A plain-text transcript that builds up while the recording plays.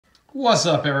What's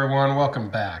up, everyone? Welcome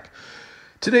back.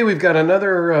 Today we've got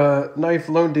another knife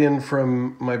loaned in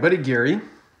from my buddy Garey.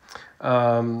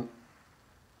 Again,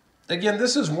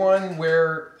 this is one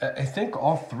where I think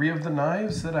all three of the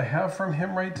knives that I have from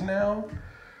him right now,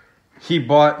 he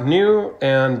bought new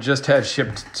and just had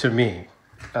shipped to me,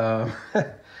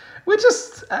 which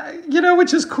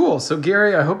is cool. So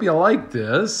Garey, I hope you like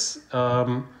this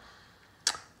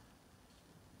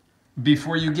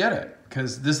before you get it,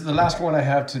 because this is the last one I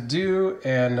have to do,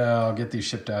 and I'll get these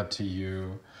shipped out to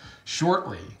you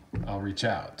shortly. I'll reach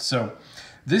out. So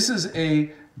this is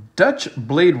a Dutch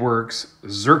Bladeworks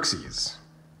Xerxes.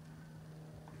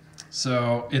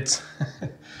 So it's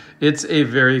it's a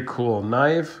very cool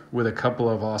knife with a couple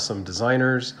of awesome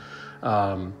designers.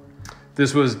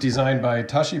 This was designed by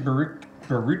Tashi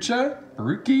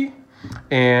Baruki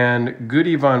and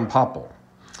Goody van Poppel.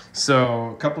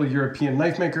 So a couple of European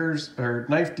knife makers or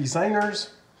knife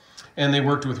designers, and they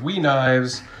worked with We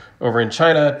Knives over in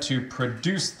China to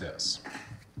produce this.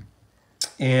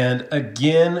 And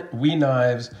again, We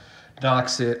Knives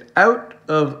knocks it out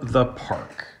of the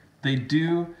park. They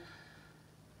do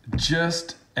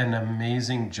just an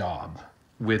amazing job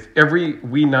with every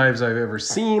We Knives I've ever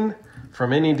seen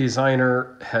from any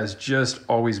designer has just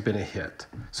always been a hit.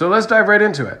 So let's dive right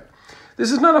into it.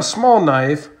 This is not a small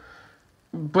knife,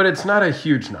 but it's not a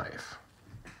huge knife,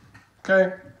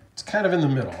 okay? It's kind of in the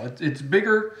middle. It's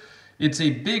bigger. It's a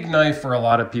big knife for a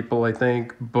lot of people, I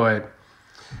think, but,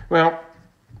 well,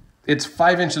 it's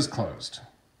 5 inches closed.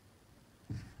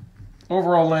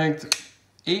 Overall length,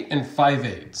 8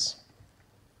 5/8.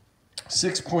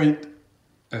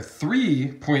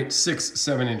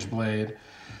 3.67 inch blade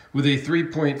with a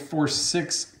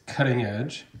 3.46 cutting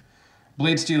edge.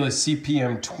 Blade steel is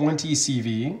CPM 20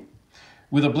 CV.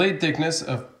 With a blade thickness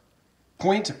of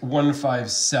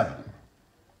 0.157.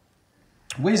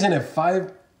 Weighs in at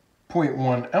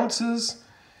 5.1 ounces.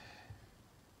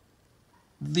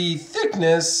 The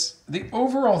thickness, the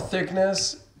overall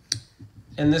thickness,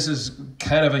 and this is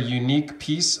kind of a unique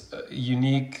piece,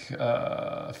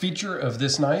 feature of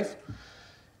this knife.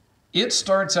 It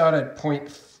starts out at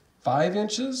 0.5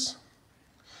 inches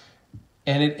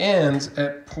and it ends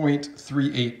at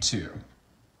 0.382.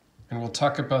 And we'll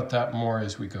talk about that more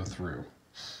as we go through.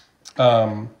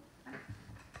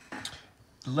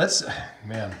 Let's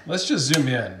just zoom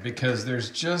in because there's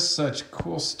just such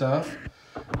cool stuff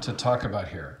to talk about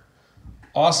here.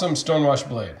 Awesome stonewash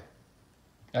blade.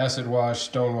 Acid wash,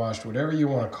 stonewashed, whatever you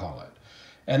want to call it.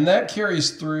 And that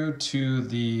carries through to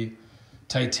the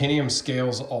titanium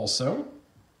scales also.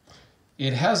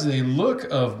 It has a look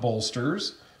of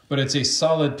bolsters, but it's a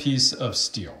solid piece of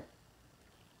steel.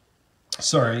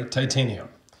 Sorry, titanium.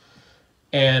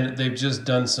 And they've just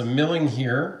done some milling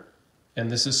here,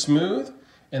 and this is smooth.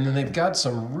 And then they've got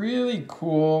some really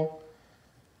cool,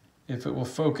 if it will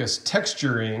focus,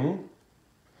 texturing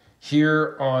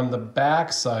here on the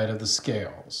back side of the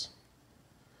scales.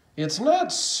 It's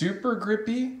not super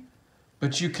grippy,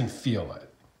 but you can feel it.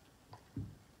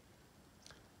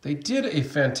 They did a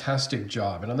fantastic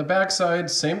job. And on the back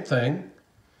side, same thing.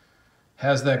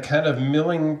 Has that kind of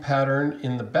milling pattern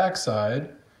in the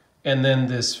backside, and then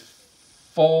this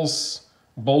false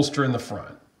bolster in the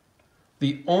front.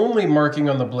 The only marking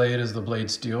on the blade is the blade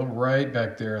steel right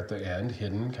back there at the end,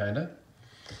 hidden kind of.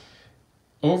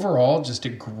 Overall, just a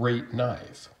great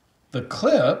knife. The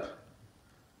clip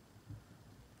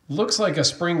looks like a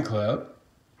spring clip,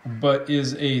 but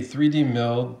is a 3D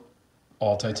milled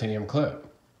all titanium clip.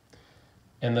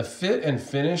 And the fit and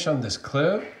finish on this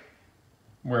clip,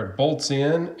 where it bolts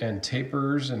in and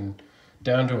tapers and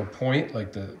down to a point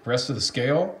like the rest of the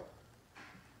scale,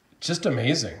 just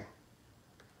amazing.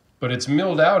 But it's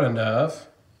milled out enough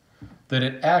that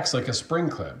it acts like a spring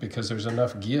clip because there's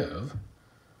enough give.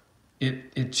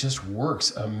 It just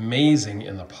works amazing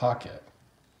in the pocket.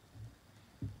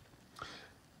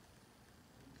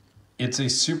 It's a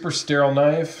super sterile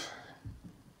knife.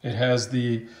 It has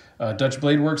the Dutch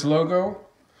Bladeworks logo.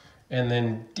 And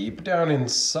then deep down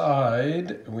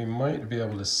inside, we might be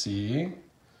able to see,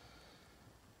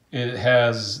 it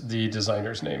has the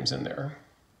designers' names in there.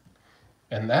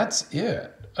 And that's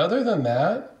it. Other than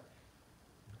that,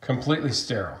 completely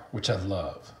sterile, which I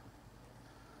love.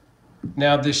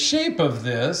 Now, the shape of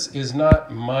this is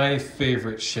not my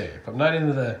favorite shape. I'm not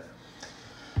into the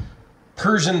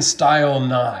Persian style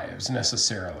knives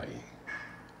necessarily.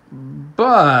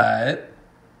 But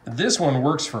this one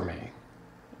works for me.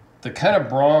 The kind of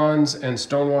bronze and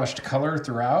stonewashed color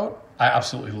throughout, I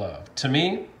absolutely love. To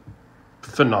me,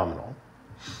 phenomenal.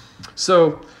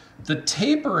 So the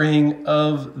tapering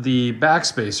of the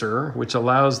backspacer, which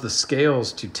allows the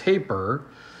scales to taper,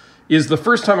 is the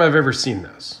first time I've ever seen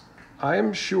this.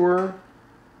 I'm sure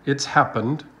it's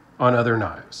happened on other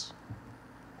knives.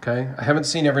 Okay, I haven't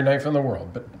seen every knife in the world,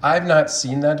 but I've not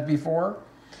seen that before.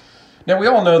 Now, we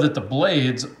all know that the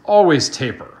blades always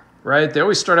taper, right? They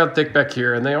always start out thick back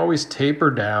here, and they always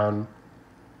taper down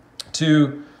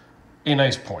to a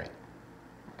nice point.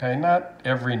 Okay, not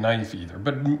every knife either,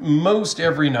 but most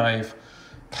every knife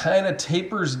kind of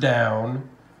tapers down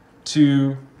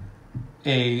to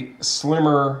a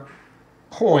slimmer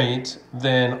point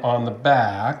than on the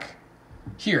back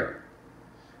here.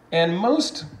 And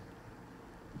most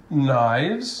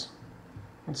knives,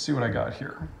 let's see what I got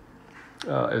here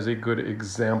as a good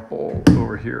example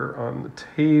over here on the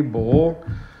table.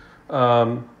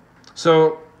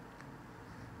 So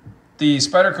the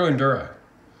Spyderco Endura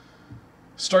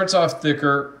starts off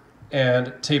thicker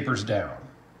and tapers down.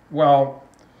 Well,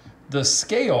 the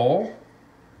scale,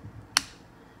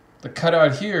 the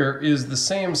cutout here, is the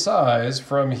same size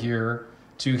from here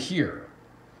to here.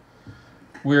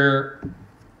 Where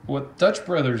what Dutch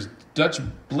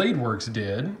Bladeworks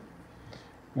did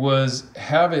was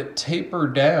have it taper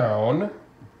down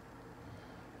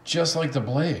just like the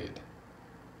blade.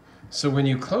 So when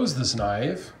you close this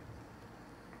knife,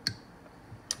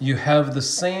 you have the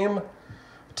same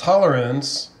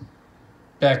tolerance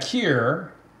back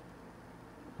here,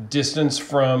 distance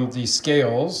from the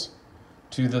scales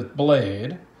to the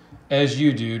blade, as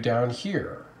you do down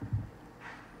here.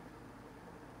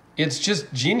 It's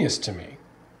just genius to me.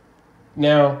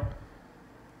 Now,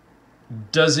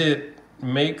 does it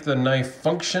make the knife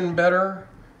function better?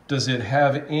 Does it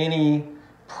have any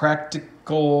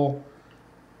practical,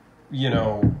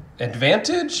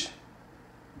 advantage?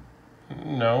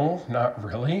 No, not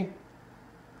really.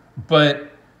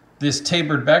 But this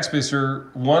tapered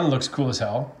backspacer, one, looks cool as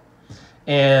hell.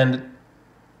 And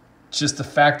just the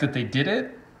fact that they did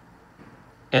it,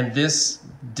 and this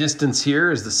distance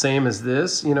here is the same as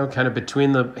this, kind of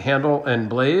between the handle and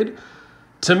blade,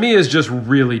 to me is just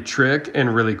really trick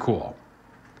and really cool.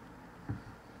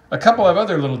 A couple of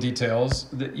other little details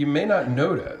that you may not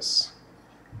notice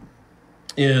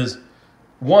is,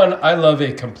 one, I love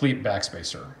a complete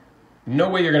backspacer. No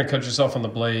way you're going to cut yourself on the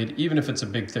blade, even if it's a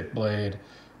big, thick blade.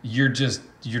 You're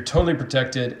totally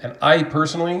protected. And I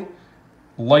personally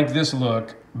like this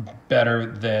look better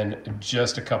than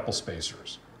just a couple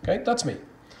spacers. Okay, that's me.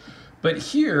 But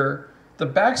here, the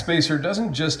backspacer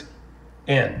doesn't just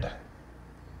end.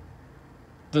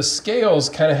 The scales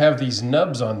kind of have these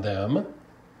nubs on them,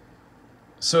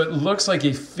 so it looks like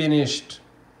a finished,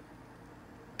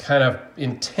 kind of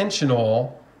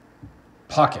intentional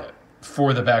pocket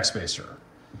for the backspacer.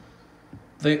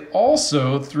 They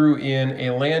also threw in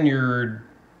a lanyard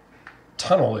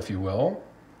tunnel, if you will,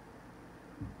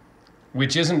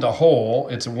 which isn't a hole.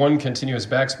 It's one continuous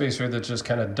backspacer that's just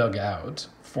kind of dug out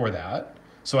for that.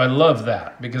 So I love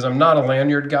that, because I'm not a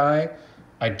lanyard guy.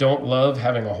 I don't love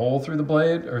having a hole through the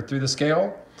blade or through the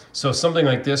scale. So something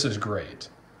like this is great.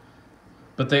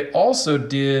 But they also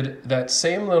did that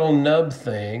same little nub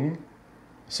thing.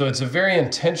 So it's a very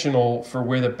intentional for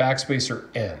where the backspacer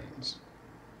ends.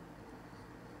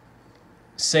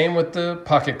 Same with the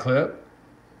pocket clip.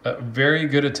 Very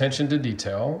good attention to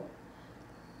detail.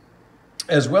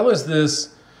 As well as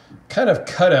this kind of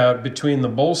cutout between the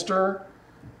bolster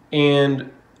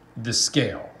and the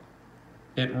scale.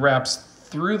 It wraps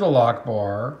through the lock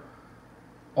bar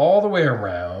all the way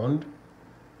around,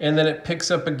 and then it picks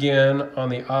up again on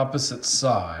the opposite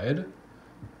side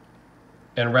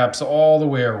and wraps all the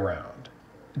way around.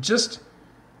 Just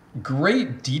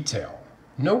great detail,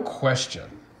 no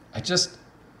question.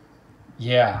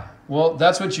 Yeah, well,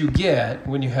 that's what you get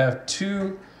when you have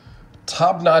two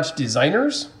top-notch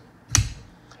designers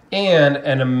and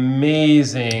an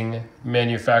amazing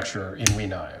manufacturer in WE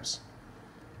Knives.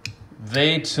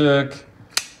 They took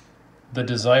the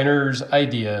designer's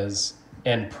ideas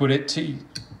and put it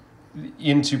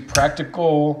into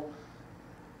practical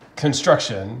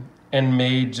construction and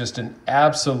made just an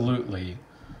absolutely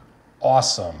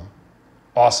awesome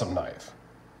knife.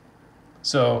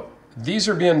 So these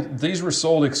were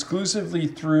sold exclusively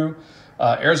through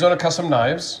Arizona Custom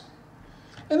Knives,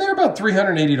 and they're about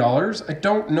 $380. I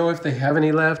don't know if they have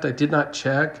any left. I did not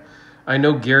check. I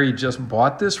know Garey just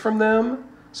bought this from them,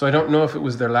 so I don't know if it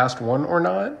was their last one or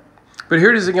not. But here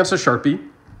it is against a Sharpie.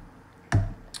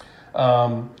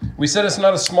 We said it's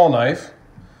not a small knife,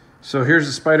 so here's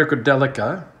the Spyderco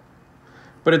Delica,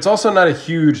 but it's also not a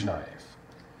huge knife.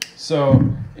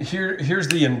 So here's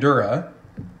the Endura,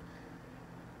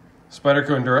 Spyderco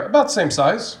Endura, about the same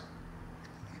size.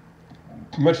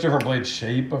 Much different blade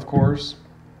shape, of course.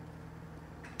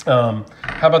 How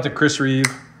about the Chris Reeve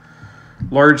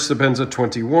Large Sabenza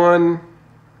 21.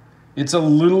 It's a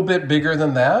little bit bigger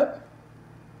than that,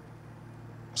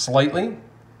 slightly.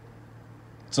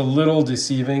 It's a little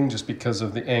deceiving just because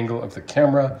of the angle of the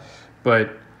camera,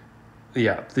 but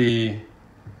yeah, the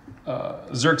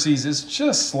Xerxes is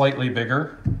just slightly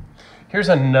bigger. Here's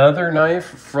another knife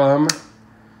from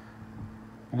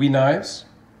We Knives,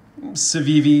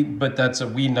 Civivi, but that's a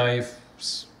We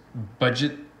Knives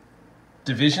budget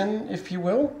division, if you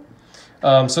will.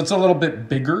 So it's a little bit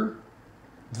bigger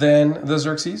than the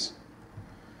Xerxes.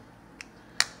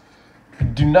 I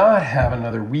do not have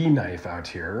another We knife out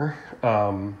here.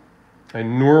 I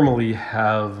normally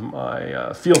have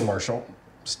my Field Marshal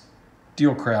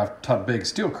Steelcraft, top big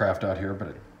Steelcraft out here,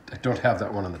 but I don't have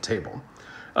that one on the table.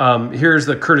 Here's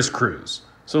the Curtis Cruise.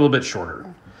 It's a little bit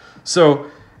shorter. So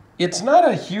it's not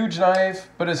a huge knife,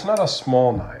 but it's not a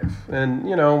small knife. And,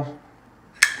 you know,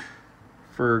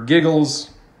 for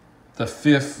giggles, the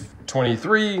FIF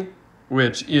 23,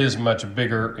 which is much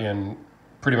bigger in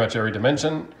pretty much every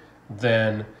dimension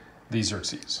than the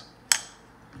Xerxes.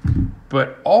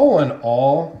 But all in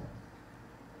all,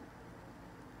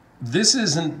 this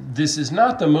is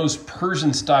not the most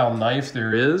Persian style knife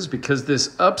there is, because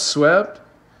this upswept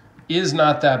is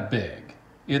not that big.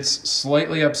 It's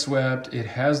slightly upswept. It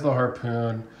has the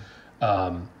harpoon.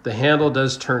 The handle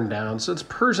does turn down. So it's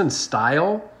Persian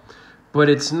style, but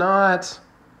it's not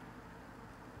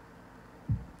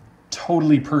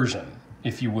totally Persian,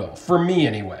 if you will, for me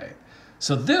anyway.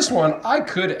 So this one I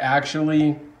could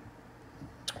actually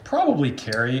probably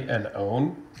carry and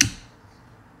own.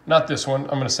 Not this one,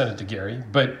 I'm gonna send it to Garey,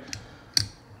 but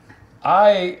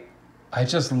I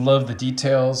just love the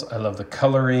details, I love the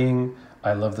coloring,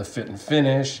 I love the fit and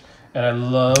finish, and I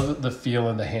love the feel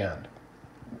in the hand.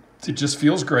 It just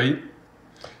feels great.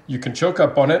 You can choke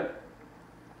up on it.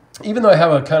 Even though I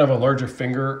have a kind of a larger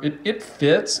finger, it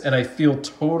fits, and I feel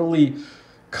totally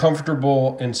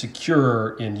comfortable and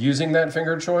secure in using that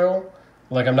finger choil.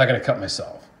 Like I'm not gonna cut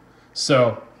myself.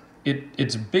 So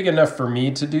it's big enough for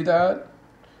me to do that.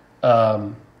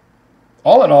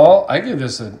 All in all, I give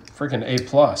this a freaking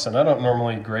A+, and I don't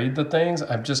normally grade the things.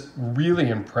 I'm just really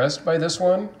impressed by this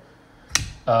one.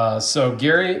 So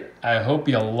Garey, I hope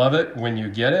you'll love it when you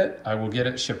get it. I will get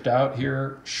it shipped out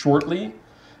here shortly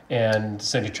and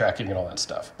send you tracking and all that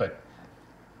stuff. But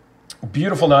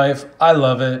beautiful knife, I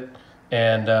love it,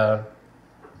 and I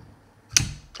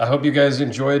hope you guys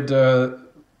enjoyed the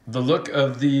look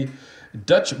of the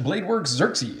Dutch Bladeworks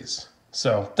Xerxes.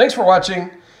 So thanks for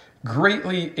watching.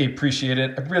 Greatly appreciate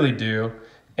it. I really do.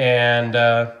 And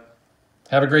have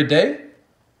a great day.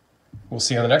 We'll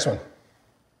see you on the next one.